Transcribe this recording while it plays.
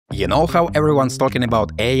You know how everyone's talking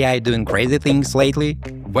about AI doing crazy things lately?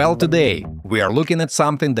 Well, today we are looking at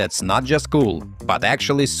something that's not just cool, but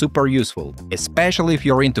actually super useful, especially if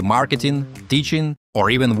you're into marketing, teaching,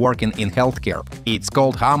 or even working in healthcare. It's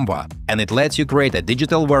called Humva, and it lets you create a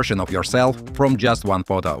digital version of yourself from just one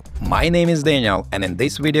photo. My name is Daniel, and in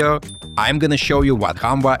this video, I'm gonna show you what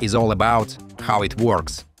Humva is all about, how it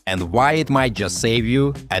works, and why it might just save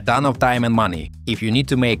you a ton of time and money if you need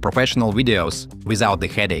to make professional videos without the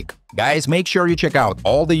headache. Guys, make sure you check out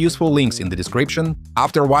all the useful links in the description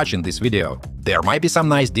after watching this video. There might be some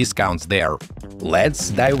nice discounts there. Let's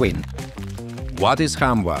dive in. What is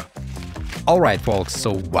Humva? Alright folks,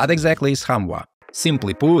 so what exactly is Humva?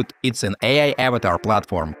 Simply put, it's an AI avatar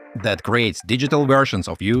platform that creates digital versions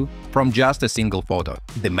of you from just a single photo.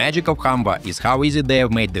 The magic of Humva is how easy they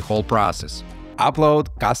have made the whole process. Upload,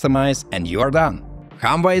 customize, and you are done.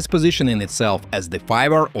 Humva is positioning itself as the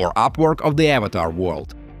Fiverr or Upwork of the avatar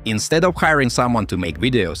world. Instead of hiring someone to make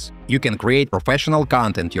videos, you can create professional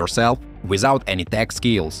content yourself without any tech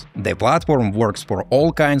skills. The platform works for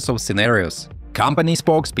all kinds of scenarios: company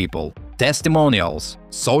spokespeople, testimonials,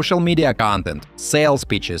 social media content, sales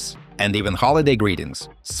pitches, and even holiday greetings.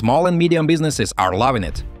 Small and medium businesses are loving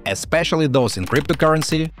it, especially those in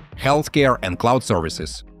cryptocurrency, healthcare, and cloud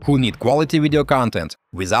services, who need quality video content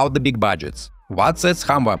without the big budgets. What sets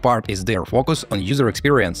Humva apart is their focus on user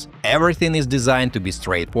experience. Everything is designed to be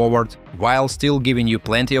straightforward, while still giving you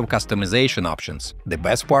plenty of customization options. The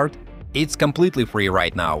best part? It's completely free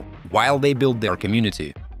right now, while they build their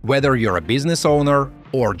community. Whether you're a business owner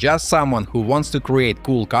or just someone who wants to create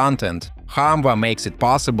cool content, Humva makes it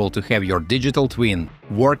possible to have your digital twin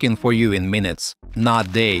working for you in minutes,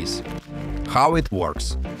 not days. How it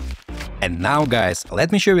works. And now, guys,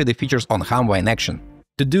 let me show you the features on Humva in action.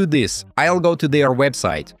 To do this, I'll go to their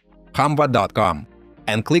website, humva.com,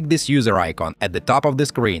 and click this user icon at the top of the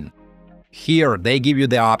screen. Here, they give you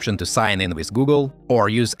the option to sign in with Google or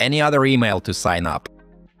use any other email to sign up.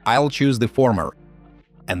 I'll choose the former.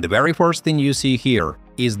 And the very first thing you see here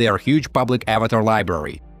is their huge public avatar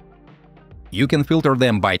library. You can filter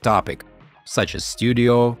them by topic, such as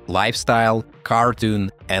studio, lifestyle,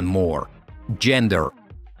 cartoon, and more, gender,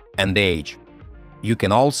 and age. You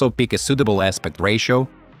can also pick a suitable aspect ratio,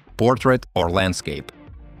 portrait, or landscape.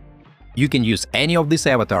 You can use any of these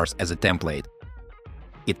avatars as a template.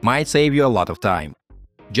 It might save you a lot of time.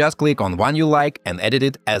 Just click on one you like and edit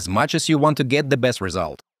it as much as you want to get the best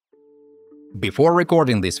result. Before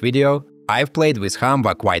recording this video, I've played with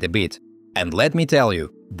Humva quite a bit, and let me tell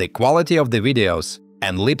you, the quality of the videos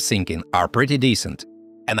and lip syncing are pretty decent.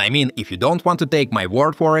 And I mean, if you don't want to take my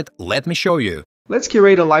word for it, let me show you. Let's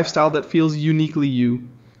curate a lifestyle that feels uniquely you,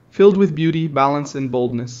 filled with beauty, balance, and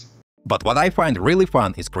boldness. But what I find really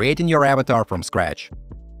fun is creating your avatar from scratch.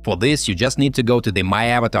 For this, you just need to go to the My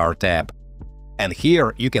Avatar tab. And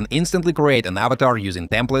here, you can instantly create an avatar using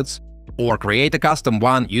templates or create a custom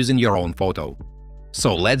one using your own photo.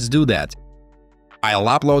 So let's do that. I'll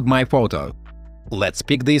upload my photo. Let's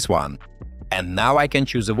pick this one. And now I can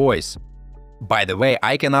choose a voice. By the way,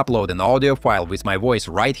 I can upload an audio file with my voice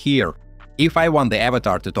right here, if I want the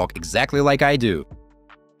avatar to talk exactly like I do.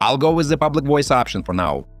 I'll go with the public voice option for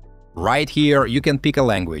now. Right here, you can pick a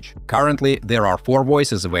language. Currently, there are 4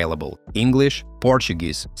 voices available: English,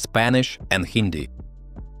 Portuguese, Spanish, and Hindi.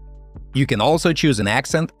 You can also choose an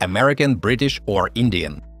accent: American, British, or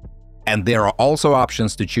Indian. And there are also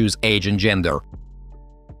options to choose age and gender.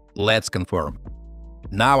 Let's confirm.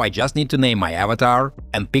 Now I just need to name my avatar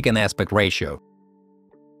and pick an aspect ratio.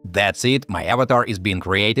 That's it, my avatar is being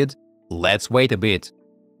created. Let's wait a bit.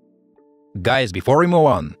 Guys, before we move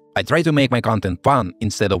on, I try to make my content fun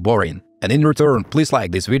instead of boring. And in return, please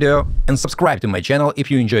like this video and subscribe to my channel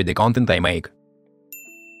if you enjoy the content I make.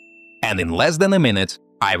 And in less than a minute,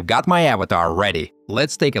 I've got my avatar ready.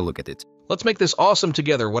 Let's take a look at it. Let's make this awesome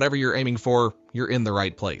together. Whatever you're aiming for, you're in the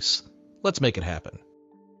right place. Let's make it happen.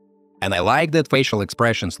 And I like that facial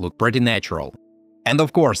expressions look pretty natural. And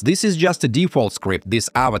of course, this is just a default script, these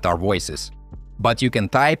avatar voices. But you can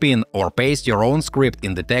type in or paste your own script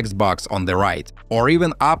in the text box on the right, or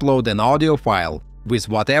even upload an audio file with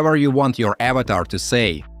whatever you want your avatar to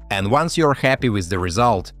say. And once you're happy with the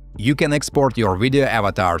result, you can export your video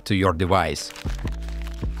avatar to your device.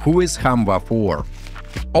 Who is Humva for?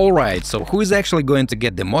 Alright, so who is actually going to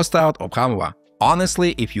get the most out of Humva?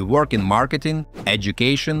 Honestly, if you work in marketing,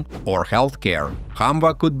 education, or healthcare,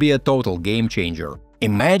 Humva could be a total game changer.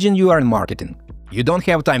 Imagine you are in marketing. You don't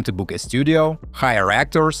have time to book a studio, hire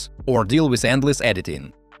actors, or deal with endless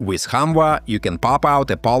editing. With Humva, you can pop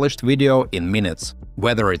out a polished video in minutes,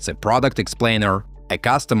 whether it's a product explainer, a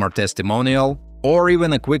customer testimonial, or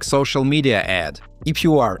even a quick social media ad. If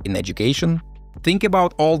you are in education, think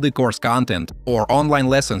about all the course content or online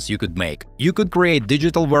lessons you could make. You could create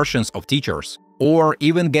digital versions of teachers or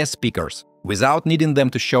even guest speakers without needing them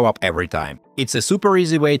to show up every time. It's a super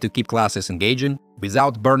easy way to keep classes engaging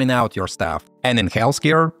without burning out your staff. And in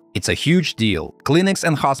healthcare, it's a huge deal. Clinics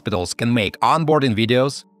and hospitals can make onboarding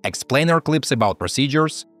videos, explainer clips about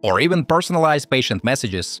procedures, or even personalized patient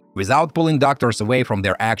messages without pulling doctors away from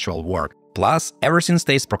their actual work. Plus, everything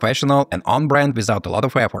stays professional and on-brand without a lot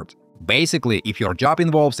of effort. Basically, if your job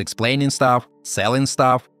involves explaining stuff, selling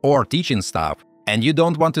stuff, or teaching stuff, and you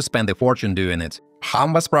don't want to spend a fortune doing it,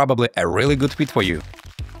 Humva's probably a really good fit for you.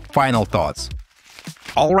 Final thoughts.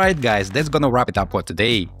 Alright guys, that's gonna wrap it up for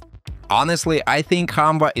today. Honestly, I think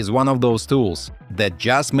Humva is one of those tools that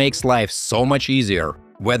just makes life so much easier,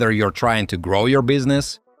 whether you're trying to grow your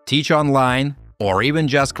business, teach online, or even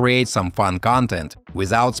just create some fun content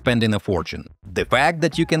without spending a fortune. The fact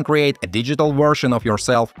that you can create a digital version of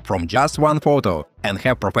yourself from just one photo and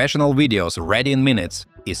have professional videos ready in minutes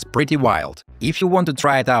is pretty wild. If you want to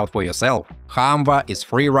try it out for yourself, Humva is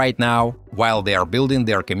free right now while they are building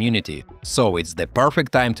their community, so it's the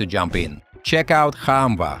perfect time to jump in. Check out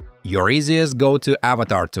Humva, your easiest go-to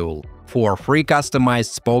avatar tool, for free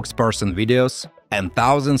customized spokesperson videos and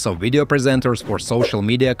thousands of video presenters for social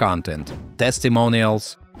media content,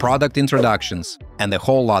 testimonials, product introductions, and a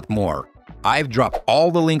whole lot more. I've dropped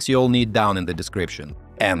all the links you'll need down in the description.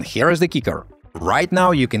 And here's the kicker. Right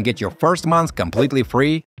now you can get your first month completely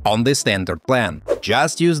free on the standard plan.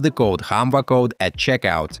 Just use the code HUMVACODE at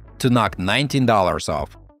checkout to knock $19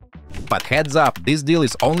 off. But heads up, this deal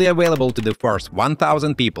is only available to the first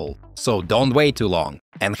 1,000 people, so don't wait too long.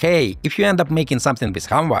 And hey, if you end up making something with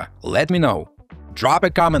Humva, let me know. Drop a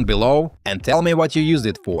comment below and tell me what you used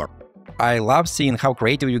it for. I love seeing how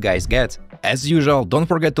creative you guys get. As usual, don't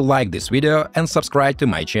forget to like this video and subscribe to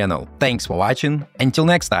my channel. Thanks for watching, until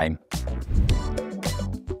next time!